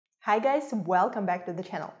Hi guys, welcome back to the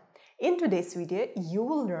channel. In today's video, you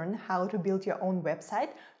will learn how to build your own website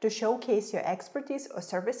to showcase your expertise or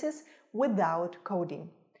services without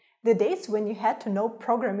coding. The days when you had to know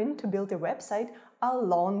programming to build a website are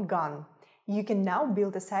long gone. You can now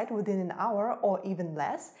build a site within an hour or even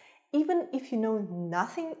less, even if you know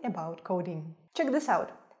nothing about coding. Check this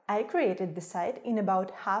out. I created the site in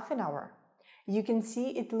about half an hour. You can see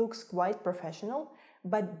it looks quite professional,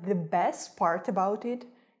 but the best part about it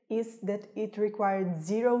is that it required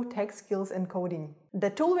zero tech skills and coding. The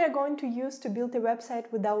tool we are going to use to build a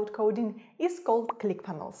website without coding is called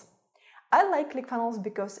ClickFunnels. I like ClickFunnels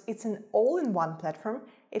because it's an all-in-one platform,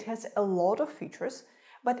 it has a lot of features,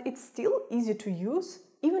 but it's still easy to use,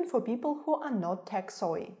 even for people who are not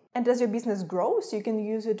tech-savvy. And as your business grows, you can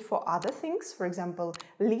use it for other things, for example,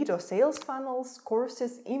 lead or sales funnels,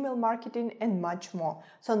 courses, email marketing, and much more.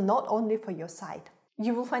 So not only for your site.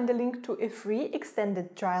 You will find a link to a free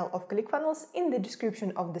extended trial of ClickFunnels in the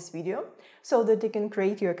description of this video, so that you can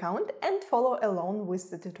create your account and follow along with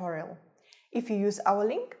the tutorial. If you use our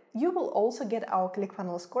link, you will also get our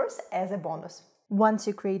ClickFunnels course as a bonus. Once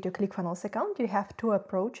you create your ClickFunnels account, you have two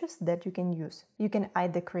approaches that you can use. You can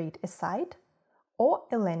either create a site or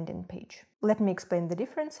a landing page. Let me explain the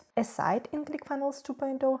difference. A site in ClickFunnels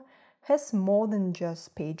 2.0 has more than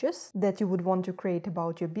just pages that you would want to create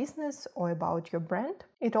about your business or about your brand.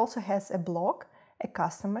 It also has a blog, a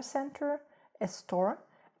customer center, a store,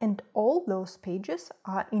 and all those pages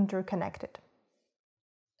are interconnected.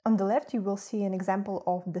 On the left, you will see an example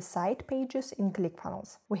of the site pages in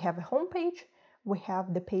ClickFunnels. We have a home page, we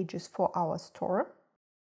have the pages for our store,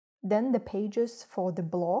 then the pages for the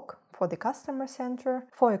blog, for the customer center,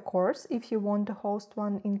 for a course if you want to host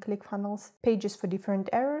one in ClickFunnels, pages for different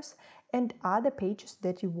areas, and other pages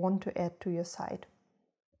that you want to add to your site.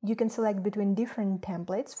 You can select between different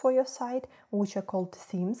templates for your site, which are called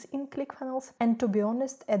themes in ClickFunnels. And to be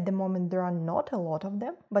honest, at the moment there are not a lot of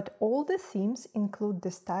them, but all the themes include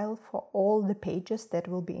the style for all the pages that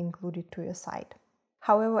will be included to your site.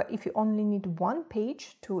 However, if you only need one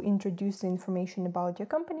page to introduce the information about your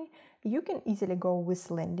company, you can easily go with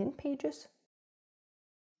landing pages.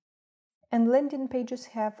 And landing pages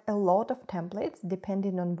have a lot of templates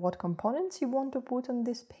depending on what components you want to put on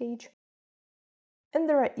this page. And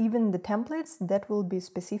there are even the templates that will be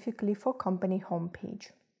specifically for company homepage.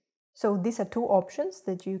 So these are two options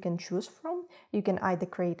that you can choose from. You can either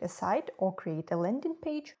create a site or create a landing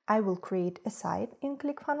page. I will create a site in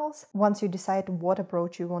ClickFunnels. Once you decide what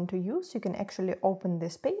approach you want to use, you can actually open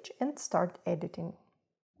this page and start editing.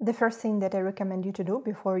 The first thing that I recommend you to do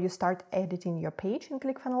before you start editing your page in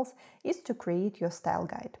ClickFunnels is to create your style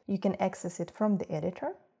guide. You can access it from the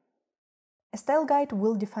editor. A style guide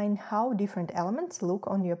will define how different elements look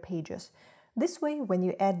on your pages. This way, when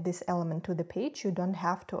you add this element to the page, you don't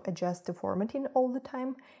have to adjust the formatting all the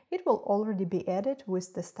time. It will already be added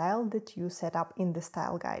with the style that you set up in the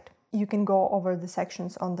style guide. You can go over the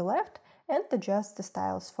sections on the left and adjust the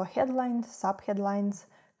styles for headlines, subheadlines,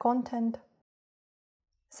 content.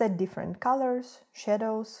 Set different colors,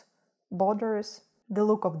 shadows, borders, the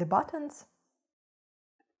look of the buttons,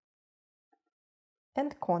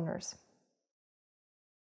 and corners.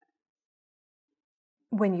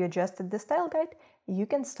 When you adjusted the style guide, you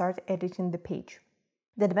can start editing the page.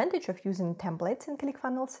 The advantage of using templates in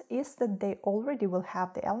ClickFunnels is that they already will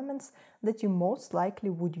have the elements that you most likely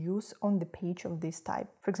would use on the page of this type.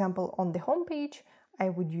 For example, on the home page, I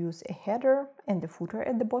would use a header and a footer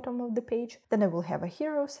at the bottom of the page. Then I will have a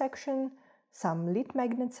hero section, some lead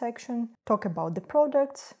magnet section, talk about the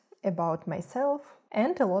products, about myself,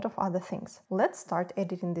 and a lot of other things. Let's start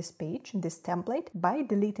editing this page, this template, by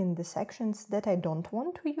deleting the sections that I don't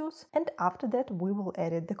want to use, and after that we will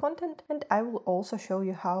edit the content, and I will also show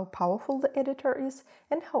you how powerful the editor is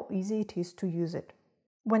and how easy it is to use it.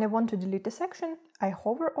 When I want to delete a section, I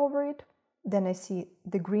hover over it, then I see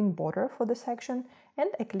the green border for the section,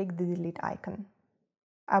 and I click the delete icon.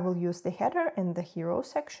 I will use the header and the hero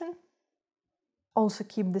section. Also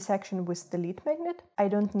keep the section with the lead magnet. I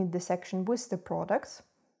don't need the section with the products.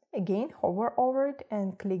 Again, hover over it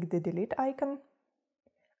and click the delete icon.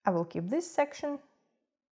 I will keep this section.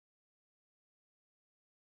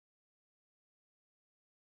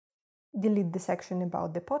 Delete the section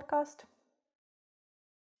about the podcast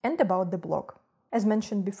and about the blog. As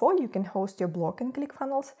mentioned before, you can host your blog in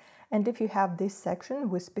ClickFunnels, and if you have this section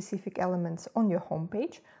with specific elements on your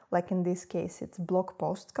homepage, like in this case it's blog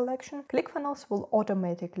post collection, ClickFunnels will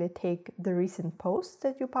automatically take the recent posts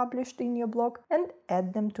that you published in your blog and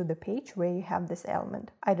add them to the page where you have this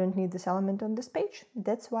element. I don't need this element on this page,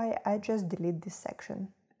 that's why I just delete this section.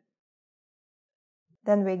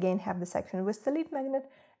 Then we again have the section with the lead magnet,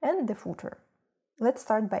 and the footer. Let's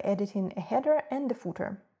start by editing a header and the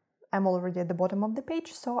footer. I'm already at the bottom of the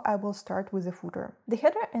page, so I will start with the footer. The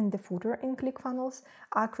header and the footer in ClickFunnels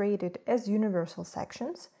are created as universal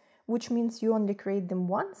sections, which means you only create them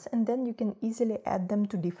once and then you can easily add them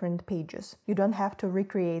to different pages. You don't have to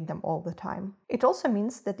recreate them all the time. It also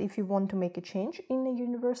means that if you want to make a change in a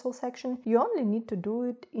universal section, you only need to do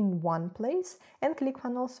it in one place and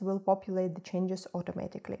ClickFunnels will populate the changes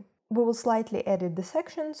automatically. We will slightly edit the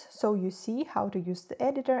sections so you see how to use the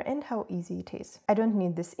editor and how easy it is. I don't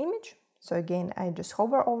need this image, so again I just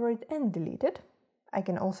hover over it and delete it. I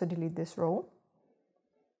can also delete this row.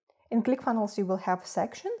 In ClickFunnels you will have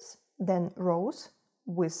sections, then rows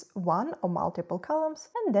with one or multiple columns,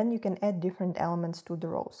 and then you can add different elements to the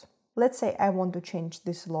rows. Let's say I want to change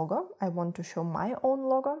this logo. I want to show my own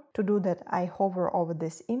logo. To do that, I hover over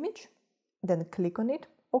this image, then click on it,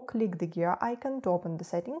 or click the gear icon to open the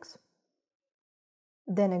settings.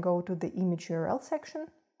 Then I go to the image URL section,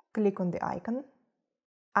 click on the icon.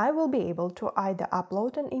 I will be able to either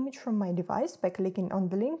upload an image from my device by clicking on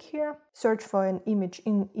the link here, search for an image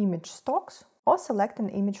in image stocks, or select an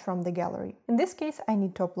image from the gallery. In this case, I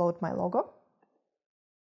need to upload my logo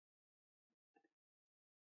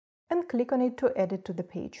and click on it to add it to the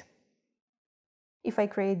page. If I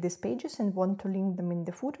create these pages and want to link them in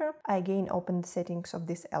the footer, I again open the settings of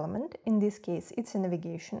this element. In this case, it's a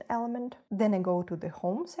navigation element. Then I go to the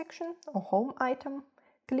home section or home item,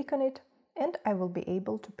 click on it, and I will be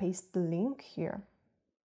able to paste the link here.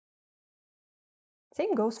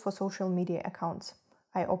 Same goes for social media accounts.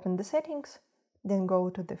 I open the settings, then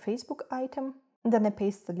go to the Facebook item, and then I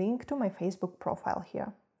paste the link to my Facebook profile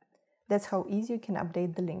here. That's how easy you can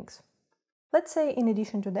update the links. Let's say in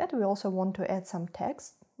addition to that, we also want to add some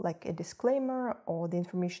text, like a disclaimer or the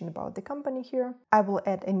information about the company here. I will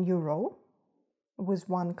add a new row with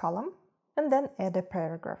one column and then add a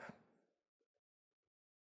paragraph.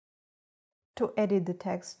 To edit the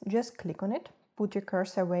text, just click on it, put your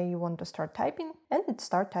cursor where you want to start typing, and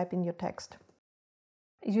start typing your text.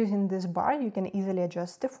 Using this bar, you can easily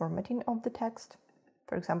adjust the formatting of the text.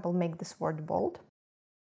 For example, make this word bold.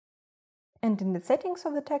 And in the settings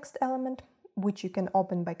of the text element, which you can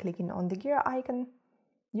open by clicking on the gear icon,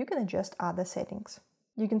 you can adjust other settings.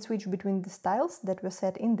 You can switch between the styles that were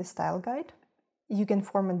set in the style guide. You can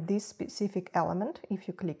format this specific element if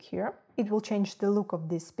you click here. It will change the look of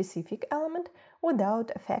this specific element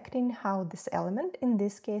without affecting how this element, in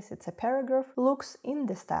this case it's a paragraph, looks in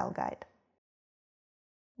the style guide.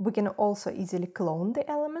 We can also easily clone the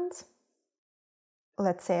elements.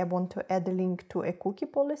 Let's say I want to add a link to a cookie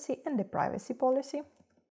policy and a privacy policy.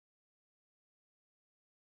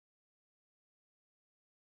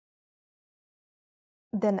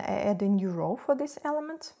 Then I add a new row for these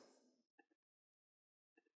elements.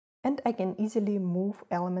 And I can easily move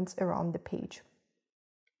elements around the page.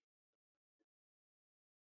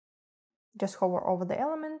 Just hover over the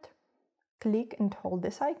element, click and hold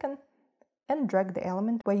this icon, and drag the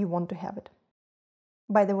element where you want to have it.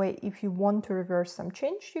 By the way, if you want to reverse some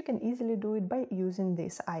change, you can easily do it by using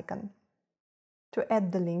this icon. To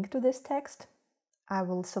add the link to this text, I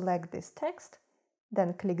will select this text,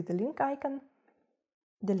 then click the link icon,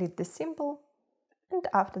 delete the symbol, and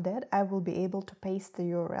after that I will be able to paste the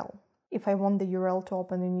URL. If I want the URL to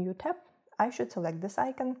open a new tab, I should select this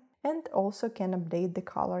icon and also can update the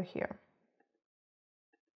color here.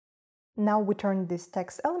 Now we turn this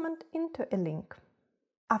text element into a link.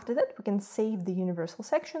 After that, we can save the universal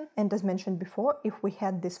section, and as mentioned before, if we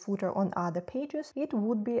had this footer on other pages, it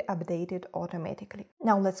would be updated automatically.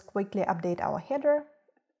 Now let's quickly update our header.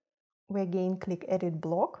 We again click Edit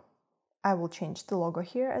Block. I will change the logo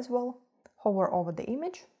here as well. Hover over the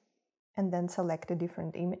image and then select a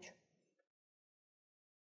different image.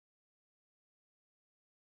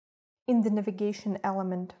 In the navigation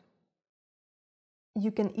element,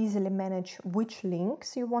 you can easily manage which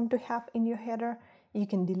links you want to have in your header. You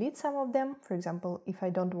can delete some of them. For example, if I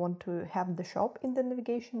don't want to have the shop in the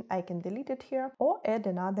navigation, I can delete it here or add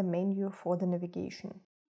another menu for the navigation.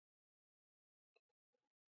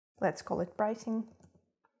 Let's call it pricing.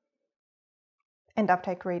 And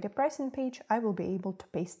after I create a pricing page, I will be able to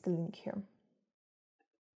paste the link here.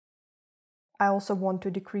 I also want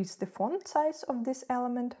to decrease the font size of this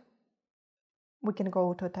element. We can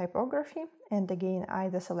go to typography and again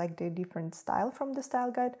either select a different style from the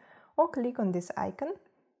style guide or click on this icon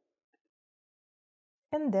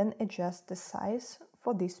and then adjust the size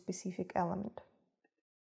for this specific element.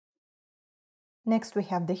 Next we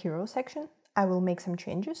have the hero section. I will make some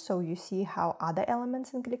changes so you see how other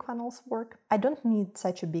elements in ClickFunnels work. I don't need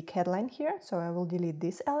such a big headline here, so I will delete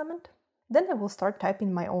this element. Then I will start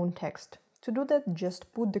typing my own text. To do that,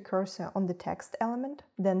 just put the cursor on the text element,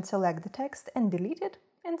 then select the text and delete it,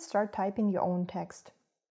 and start typing your own text.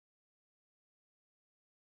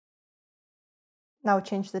 Now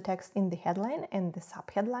change the text in the headline and the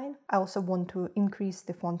subheadline. I also want to increase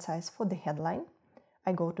the font size for the headline.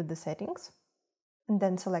 I go to the settings and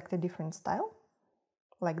then select a different style,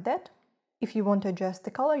 like that. If you want to adjust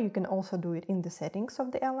the color, you can also do it in the settings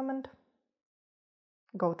of the element.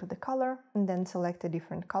 Go to the color and then select a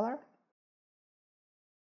different color.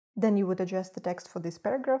 Then you would adjust the text for this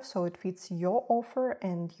paragraph so it fits your offer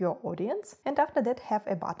and your audience, and after that have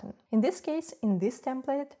a button. In this case, in this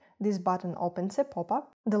template, this button opens a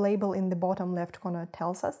pop-up. The label in the bottom left corner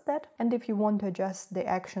tells us that, and if you want to adjust the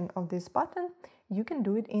action of this button, you can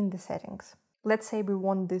do it in the settings. Let's say we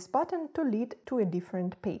want this button to lead to a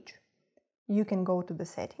different page. You can go to the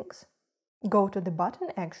settings, go to the button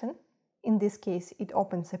action. In this case, it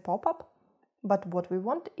opens a pop-up, but what we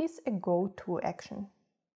want is a go-to action.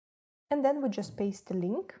 And then we just paste the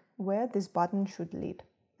link where this button should lead.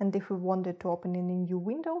 And if we wanted to open in a new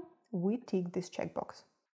window, we tick this checkbox.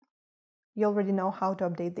 You already know how to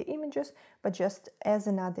update the images, but just as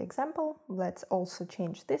another example, let's also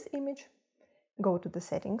change this image. Go to the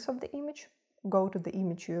settings of the image, go to the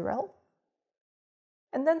image URL,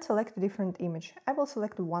 and then select a different image. I will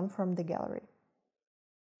select one from the gallery.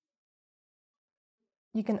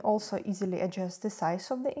 You can also easily adjust the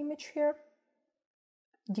size of the image here,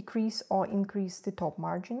 decrease or increase the top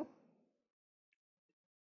margin,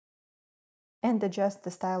 and adjust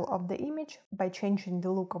the style of the image by changing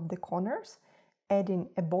the look of the corners, adding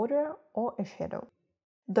a border or a shadow.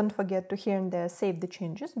 Don't forget to here and there save the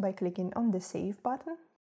changes by clicking on the Save button.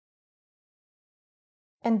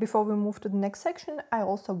 And before we move to the next section, I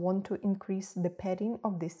also want to increase the padding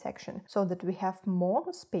of this section so that we have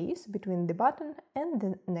more space between the button and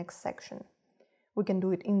the next section. We can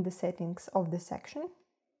do it in the settings of the section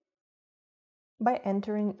by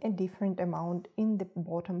entering a different amount in the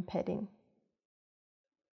bottom padding.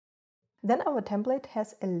 Then our template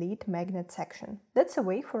has a lead magnet section. That's a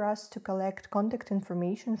way for us to collect contact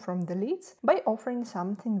information from the leads by offering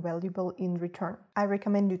something valuable in return. I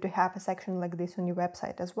recommend you to have a section like this on your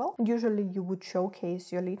website as well. Usually you would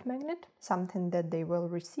showcase your lead magnet, something that they will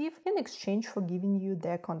receive in exchange for giving you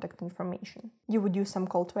their contact information. You would use some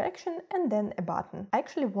call to action and then a button. I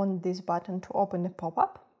actually want this button to open a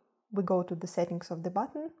pop-up. We go to the settings of the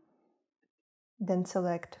button, then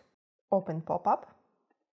select Open Pop-up.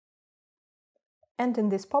 And in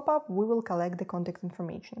this pop-up, we will collect the contact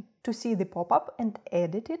information. To see the pop-up and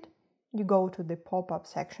edit it, you go to the pop-up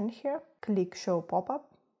section here, click Show Pop-up,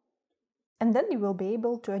 and then you will be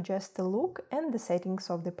able to adjust the look and the settings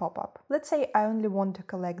of the pop-up. Let's say I only want to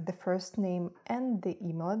collect the first name and the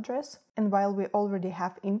email address, and while we already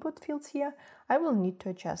have input fields here, I will need to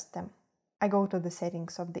adjust them. I go to the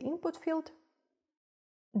settings of the input field,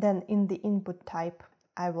 then in the input type,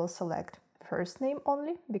 I will select first name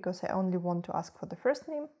only, because I only want to ask for the first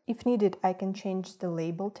name. If needed, I can change the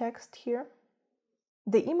label text here.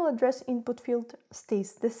 The email address input field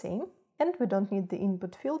stays the same, and we don't need the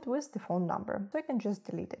input field with the phone number, so I can just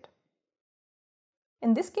delete it.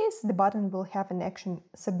 In this case, the button will have an action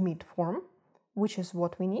Submit form, which is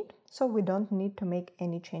what we need, so we don't need to make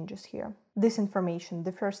any changes here. This information,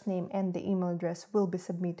 the first name and the email address, will be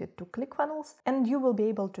submitted to ClickFunnels, and you will be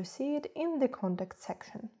able to see it in the contact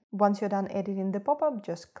section. Once you're done editing the pop-up,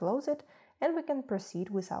 just close it, and we can proceed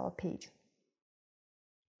with our page.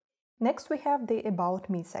 Next, we have the About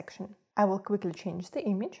Me section. I will quickly change the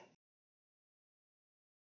image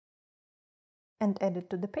and add it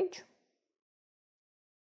to the page.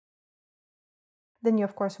 Then you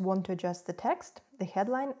of course want to adjust the text, the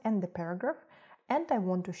headline and the paragraph, and I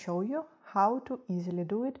want to show you how to easily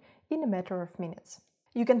do it in a matter of minutes.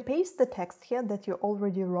 You can paste the text here that you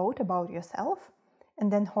already wrote about yourself,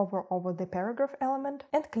 and then hover over the paragraph element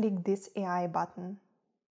and click this AI button.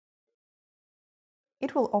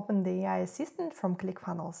 It will open the AI assistant from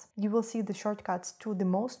ClickFunnels. You will see the shortcuts to the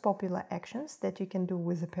most popular actions that you can do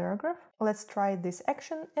with a paragraph. Let's try this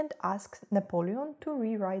action and ask Napoleon to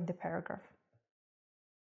rewrite the paragraph.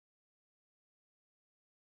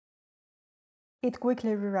 It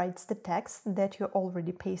quickly rewrites the text that you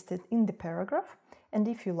already pasted in the paragraph, and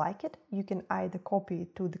if you like it, you can either copy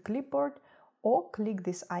it to the clipboard or click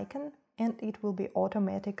this icon and it will be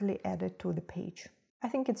automatically added to the page. I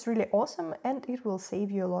think it's really awesome, and it will save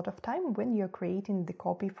you a lot of time when you're creating the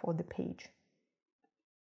copy for the page.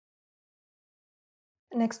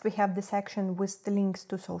 Next, we have the section with the links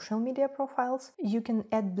to social media profiles. You can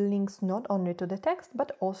add the links not only to the text,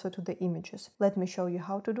 but also to the images. Let me show you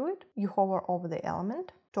how to do it. You hover over the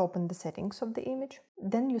element to open the settings of the image.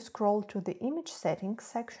 Then you scroll to the image settings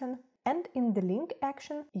section, and in the link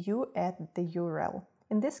action, you add the URL.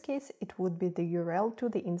 In this case, it would be the URL to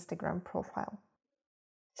the Instagram profile.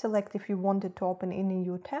 Select if you want it to open in a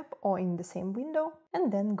new tab or in the same window,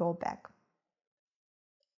 and then go back.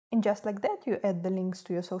 And just like that, you add the links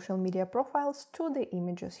to your social media profiles to the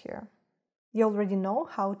images here. You already know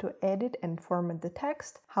how to edit and format the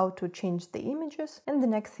text, how to change the images, and the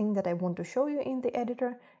next thing that I want to show you in the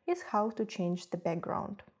editor is how to change the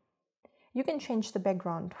background. You can change the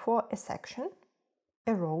background for a section,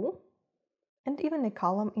 a row, and even a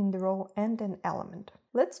column in the row and an element.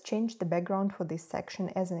 Let's change the background for this section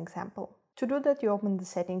as an example. To do that, you open the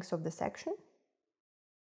settings of the section.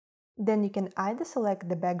 Then you can either select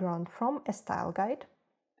the background from a style guide.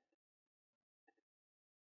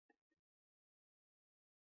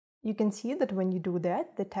 You can see that when you do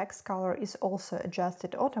that, the text color is also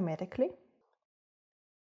adjusted automatically.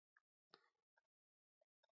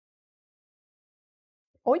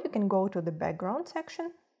 Or you can go to the background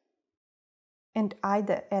section and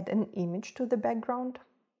either add an image to the background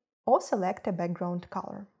or select a background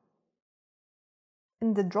color.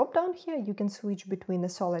 In the drop-down here, you can switch between a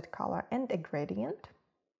solid color and a gradient.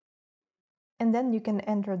 And then you can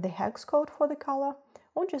enter the hex code for the color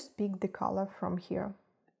or just pick the color from here.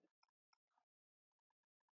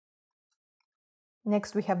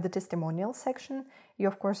 Next, we have the testimonial section. You,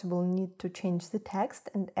 of course, will need to change the text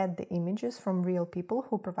and add the images from real people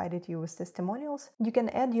who provided you with testimonials. You can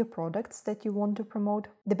add your products that you want to promote.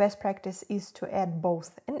 The best practice is to add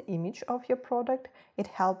both an image of your product. It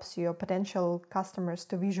helps your potential customers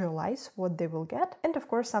to visualize what they will get. And, of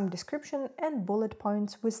course, some description and bullet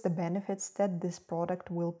points with the benefits that this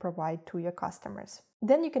product will provide to your customers.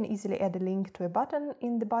 Then you can easily add a link to a button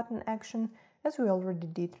in the button action, as we already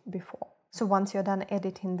did before. So once you're done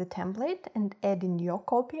editing the template and adding your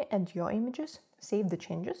copy and your images, save the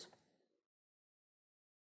changes.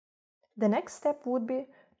 The next step would be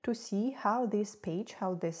to see how this page,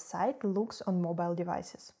 how this site looks on mobile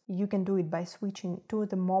devices. You can do it by switching to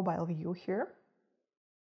the mobile view here.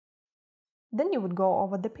 Then you would go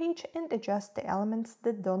over the page and adjust the elements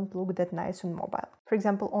that don't look that nice on mobile. For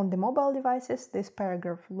example, on the mobile devices, this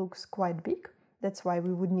paragraph looks quite big. That's why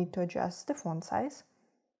we would need to adjust the font size.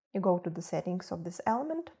 You go to the settings of this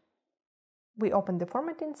element. We open the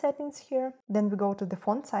formatting settings here. Then we go to the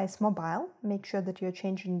font size mobile. Make sure that you're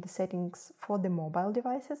changing the settings for the mobile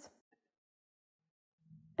devices.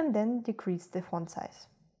 And then decrease the font size.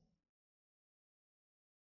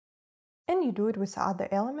 And you do it with other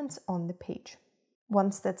elements on the page.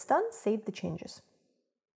 Once that's done, save the changes.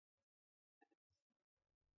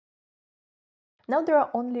 Now there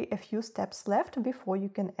are only a few steps left before you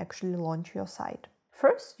can actually launch your site.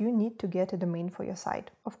 First, you need to get a domain for your site.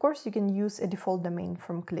 Of course, you can use a default domain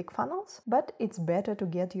from ClickFunnels, but it's better to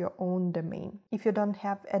get your own domain. If you don't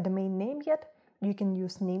have a domain name yet, you can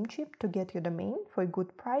use Namecheap to get your domain for a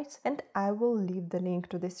good price, and I will leave the link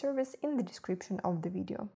to this service in the description of the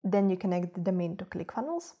video. Then you connect the domain to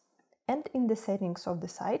ClickFunnels, and in the settings of the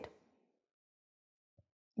site,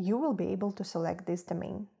 you will be able to select this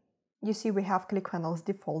domain. You see we have ClickFunnels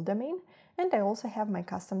default domain, and I also have my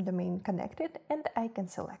custom domain connected, and I can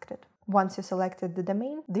select it. Once you selected the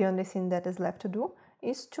domain, the only thing that is left to do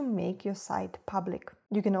is to make your site public.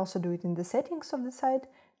 You can also do it in the settings of the site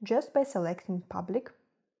just by selecting public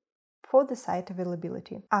for the site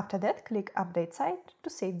availability. After that, click Update Site to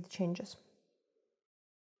save the changes.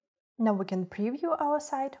 Now we can preview our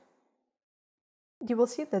site. You will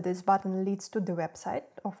see that this button leads to the website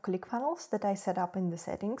of ClickFunnels that I set up in the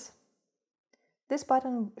settings. This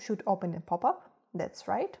button should open a pop-up, that's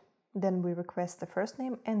right. Then we request the first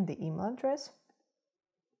name and the email address.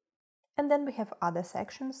 And then we have other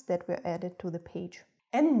sections that were added to the page.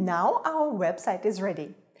 And now our website is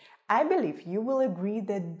ready. I believe you will agree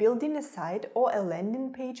that building a site or a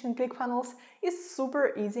landing page in ClickFunnels is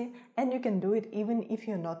super easy, and you can do it even if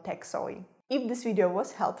you're not tech savvy. If this video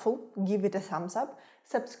was helpful, give it a thumbs up,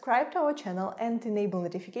 subscribe to our channel and enable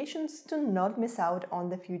notifications to not miss out on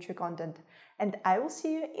the future content. And I will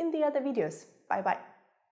see you in the other videos. Bye bye!